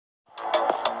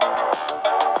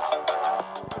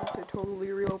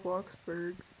totally real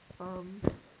bloxburg. Um,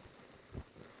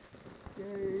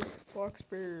 Yay,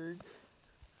 bloxburg.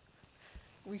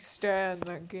 We stand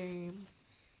that game.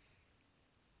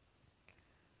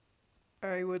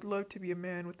 I would love to be a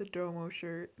man with a domo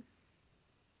shirt.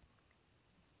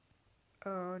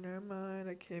 Oh, never mind,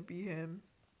 I can't be him.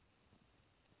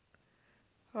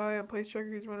 Hi, I'm Place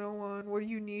Checkers 101. What do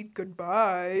you need?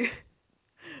 Goodbye.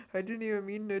 I didn't even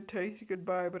mean to text you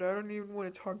goodbye, but I don't even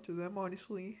want to talk to them,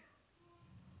 honestly.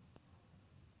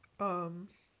 Um,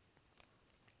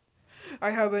 I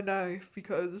have a knife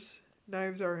because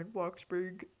knives are in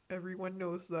Bloxburg. Everyone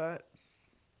knows that.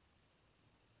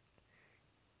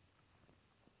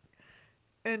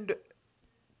 And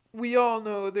we all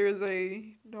know there's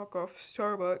a knockoff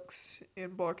Starbucks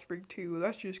in Bloxburg too.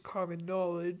 That's just common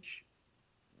knowledge.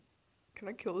 Can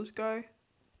I kill this guy?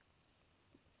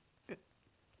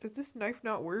 Does this knife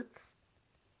not work?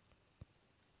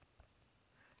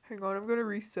 Hang on, I'm gonna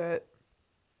reset.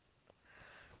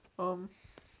 Um,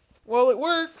 well, it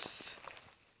works!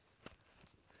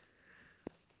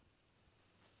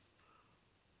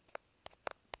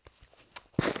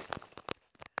 I'm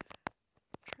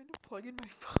trying to plug in my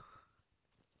phone.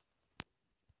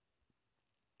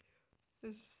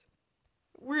 This.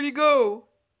 Where'd he go?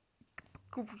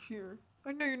 Go over here.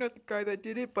 I know you're not the guy that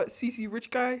did it, but CC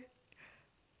rich guy?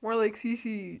 More like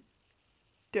CC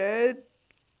dead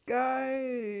guy?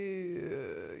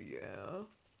 Yeah.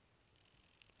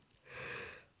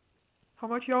 How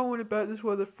much y'all want to bet this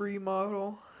was a free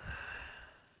model?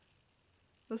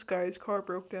 This guy's car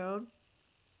broke down.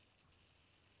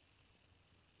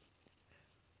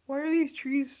 Why are these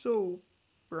trees so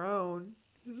brown?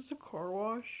 Is this a car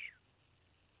wash?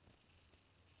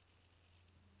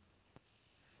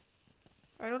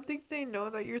 I don't think they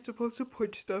know that you're supposed to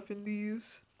put stuff in these.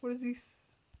 What is these?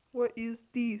 What is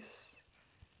this?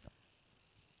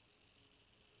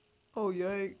 Oh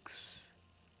yikes.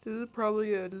 This is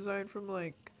probably a design from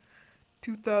like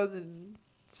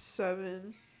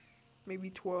 2007, maybe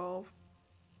 12.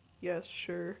 Yes,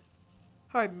 sure.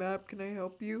 Hi map, can I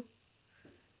help you?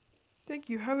 Thank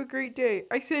you, have a great day.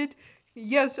 I said,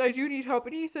 yes, I do need help,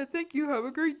 and he said, thank you, have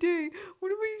a great day.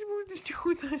 What am I supposed to do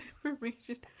with that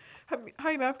information?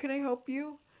 Hi map, can I help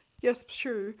you? Yes,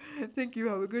 sure. Thank you,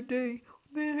 have a good day.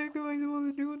 What the heck am I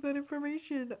supposed to do with that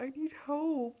information? I need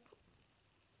help.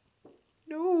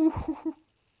 No.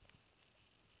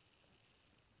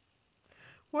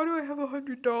 Why do I have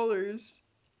 $100?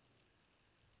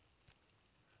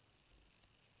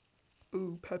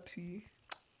 Ooh, Pepsi.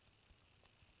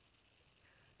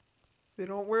 They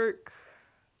don't work.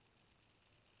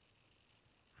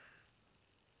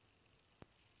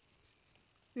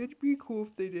 It'd be cool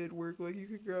if they did work, like you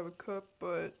could grab a cup,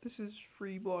 but this is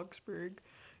free Bloxburg.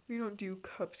 We don't do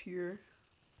cups here.